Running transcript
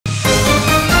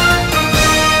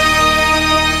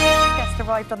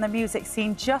arrived on the music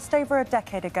scene just over a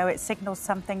decade ago, it signals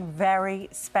something very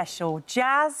special.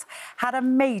 Jazz had a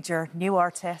major new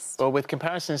artist. Well, with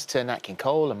comparisons to Nat King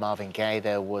Cole and Marvin Gaye,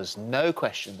 there was no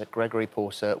question that Gregory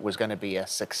Porter was going to be a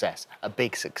success, a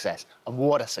big success. And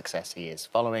what a success he is.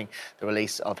 Following the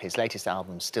release of his latest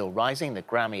album, Still Rising, the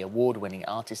Grammy award-winning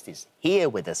artist is here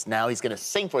with us now. He's going to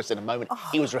sing for us in a moment. Oh.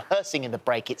 He was rehearsing in the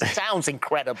break. It sounds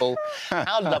incredible.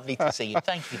 How lovely to see you.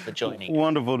 Thank you for joining.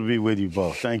 Wonderful to be with you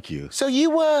both. Thank you. So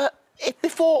you were,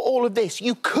 before all of this,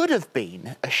 you could have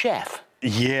been a chef.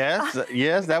 Yes,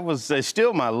 yes, that was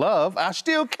still my love. I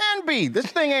still can be. This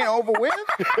thing ain't over with,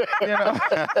 you know.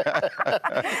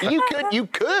 You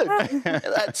could,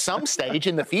 at some stage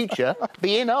in the future,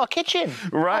 be in our kitchen.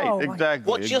 Right,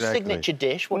 exactly. What's your signature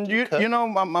dish? What do you cook? You know,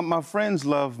 my friends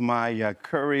love my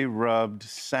curry-rubbed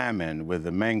salmon with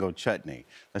the mango chutney.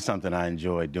 That's something I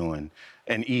enjoy doing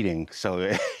and eating,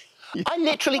 so... I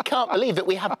literally can't believe that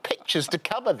we have pictures to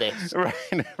cover this. Right.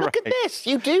 Look at this.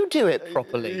 You do it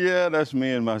properly. Yeah, that's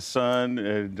me and my son,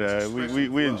 and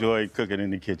we enjoy cooking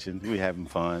in the kitchen. We having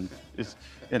fun. It's,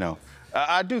 you know,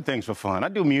 I do things for fun. I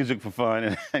do music for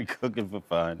fun and cooking for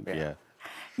fun. Yeah.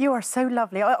 You are so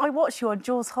lovely. I watched you on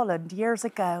Jules Holland years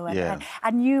ago,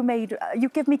 and you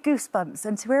give me goosebumps.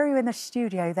 And to hear you in the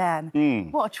studio then,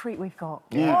 what a treat we've got.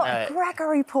 Yeah. What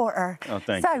Gregory Porter. Oh,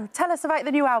 thank you. So, tell us about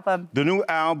the new album. The new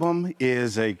album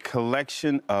is a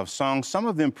collection of songs, some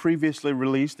of them previously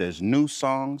released. There's new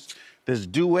songs. There's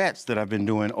duets that I've been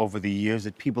doing over the years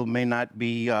that people may not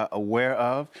be aware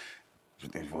of.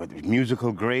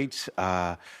 Musical greats,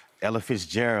 Ella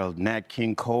Fitzgerald, Nat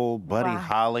King Cole, Buddy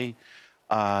Holly.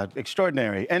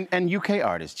 Extraordinary. And UK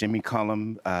artists, Jimmy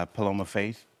Cullum, Paloma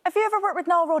Faith. Have you ever worked with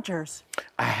Nile Rodgers?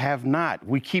 I have not.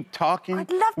 We keep talking.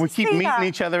 I'd love to We keep see meeting that.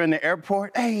 each other in the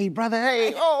airport. Hey, brother,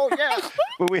 hey, oh, yeah.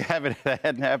 But that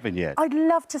hadn't happened yet. I'd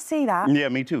love to see that. Yeah,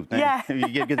 me too. Yeah.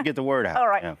 You get the word out. All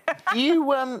right. Yeah.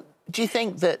 Do you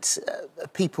think that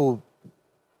people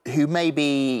who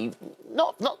maybe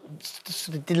not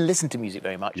sort of didn't listen to music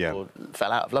very much or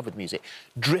fell out of love with music,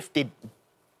 drifted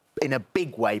in a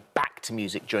big way back to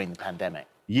music during the pandemic?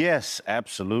 Yes,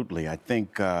 absolutely. I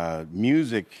think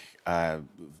music, and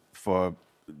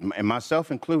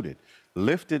myself included,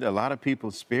 lifted a lot of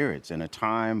people's spirits in a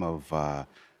time of,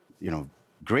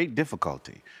 great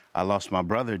difficulty. I lost my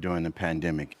brother during the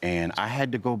pandemic, and I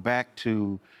had to go back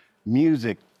to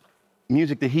music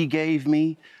that he gave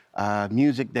me,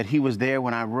 music that he was there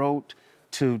when I wrote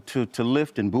to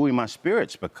lift and buoy my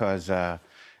spirits, because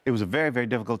it was a very, very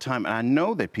difficult time, and I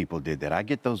know that people did that. I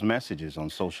get those messages on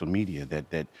social media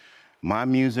that my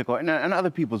music and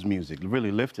other people's music really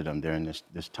lifted them during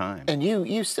this time. And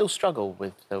you still struggle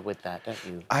with that, don't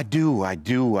you? I do.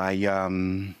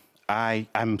 I'm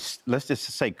let's just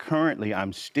say currently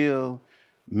I'm still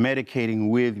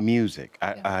medicating with music.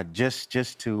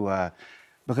 Just to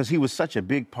because he was such a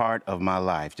big part of my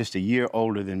life, just a year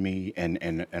older than me,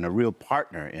 and a real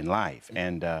partner in life,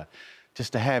 and.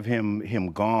 Just to have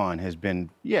him gone has been,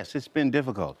 yes, it's been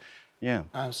difficult. Yeah.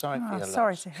 I'm sorry for your loss.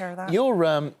 Sorry to hear that. Your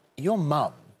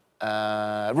mum,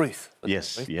 Ruth.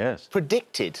 Yes.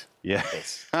 Predicted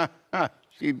this.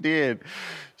 She did.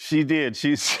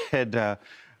 She said,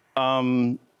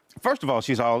 first of all,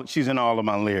 she's in all of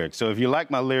my lyrics. So if you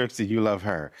like my lyrics, then you love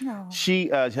her. No.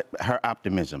 Her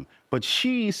optimism. But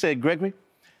she said, Gregory,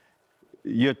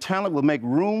 your talent will make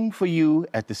room for you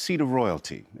at the seat of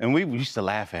royalty. And we used to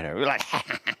laugh at her. We were like,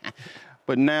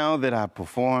 but now that I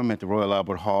perform at the Royal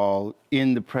Albert Hall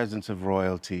in the presence of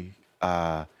royalty,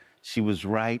 she was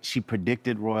right. She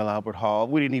predicted Royal Albert Hall.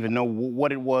 We didn't even know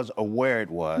what it was or where it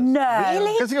was. No.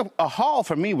 Really? Because a hall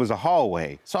for me was a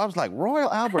hallway. So I was like,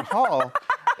 Royal Albert Hall?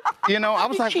 You know, I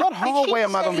was like, what hallway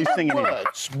am I going to be singing in?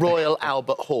 Royal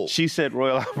Albert Hall. She said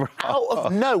Royal Albert Hall. Out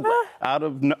of nowhere.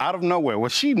 Out of nowhere. Well,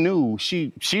 she knew.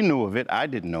 She knew of it. I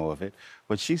didn't know of it,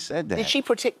 but she said that. Did she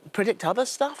predict other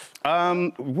stuff?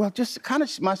 Well, just kind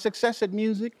of my success at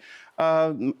music.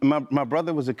 My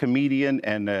brother was a comedian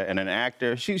and an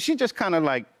actor. She just kind of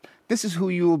like, this is who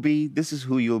you will be. This is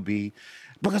who you'll be.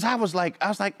 Because I was like,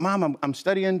 Mom, I'm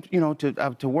studying,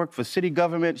 to work for city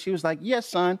government. She was like, yes,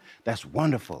 son, that's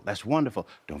wonderful. That's wonderful.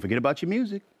 Don't forget about your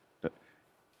music.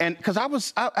 And because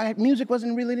music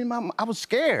wasn't really I was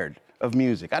scared of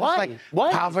music. I was like,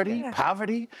 Why?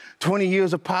 Poverty, 20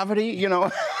 years of poverty,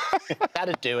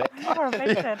 That'd do it.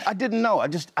 I didn't know.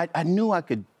 I knew I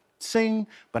could sing,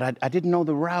 but I didn't know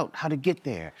the route, how to get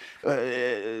there.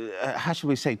 How should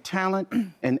we say, talent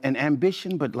and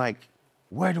ambition, but like,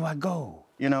 where do I go?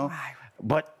 Right.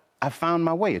 But I found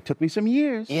my way. It took me some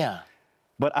years. Yeah.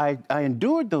 But I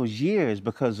endured those years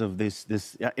because of this,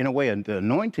 in a way, the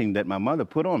anointing that my mother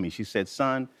put on me. She said,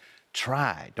 son,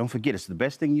 try. Don't forget, it's the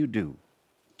best thing you do.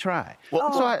 Try.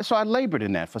 Well, so I labored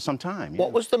in that for some time.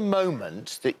 What was the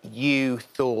moment that you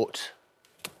thought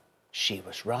she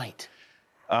was right?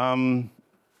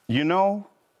 You know,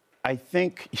 I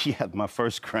think, yeah, my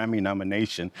first Grammy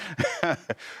nomination.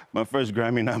 My first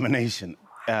Grammy nomination.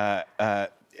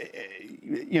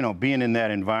 You know, being in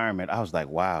that environment, I was like,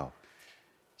 wow.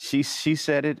 She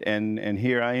said it, and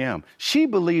here I am. She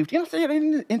believed, you know,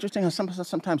 it's interesting how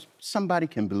sometimes somebody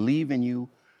can believe in you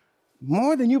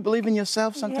more than you believe in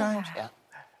yourself sometimes. Yeah.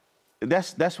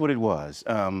 That's what it was.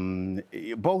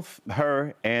 Both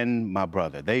her and my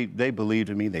brother, they believed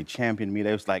in me, they championed me.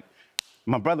 They was like,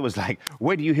 my brother was like,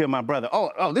 wait till you hear my brother.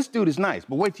 Oh, this dude is nice,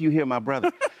 but wait till you hear my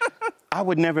brother. I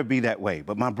would never be that way,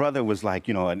 but my brother was like,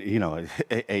 a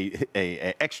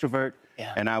extrovert,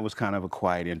 and I was kind of a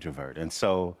quiet introvert, and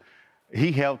so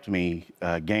he helped me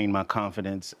gain my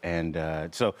confidence, and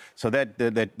so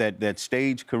that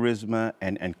stage charisma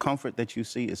and comfort that you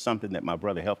see is something that my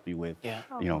brother helped me with,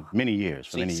 you know, many years.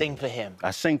 So you sing for him?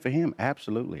 I sing for him,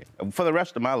 absolutely. For the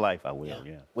rest of my life, I will.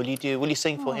 Yeah. Will you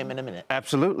sing for him in a minute?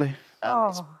 Absolutely.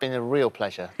 It's been a real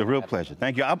pleasure. A real pleasure.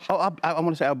 Thank you. I want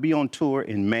to say I'll be on tour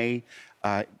in May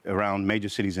around major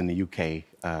cities in the UK.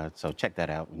 So check that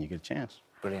out when you get a chance.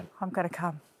 Brilliant. I'm going to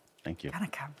come. Thank you. Gonna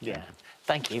come. Yeah.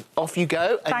 Thank you. Off you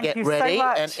go and get ready. So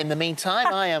much. And in the meantime,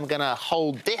 I am going to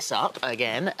hold this up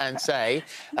again and say,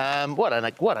 what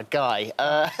a guy.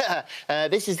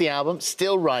 This is the album,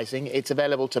 Still Rising. It's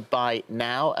available to buy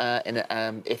now.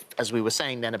 As we were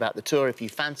saying then about the tour, if you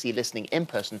fancy listening in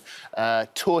person,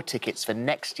 tour tickets for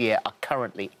next year are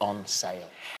currently on sale.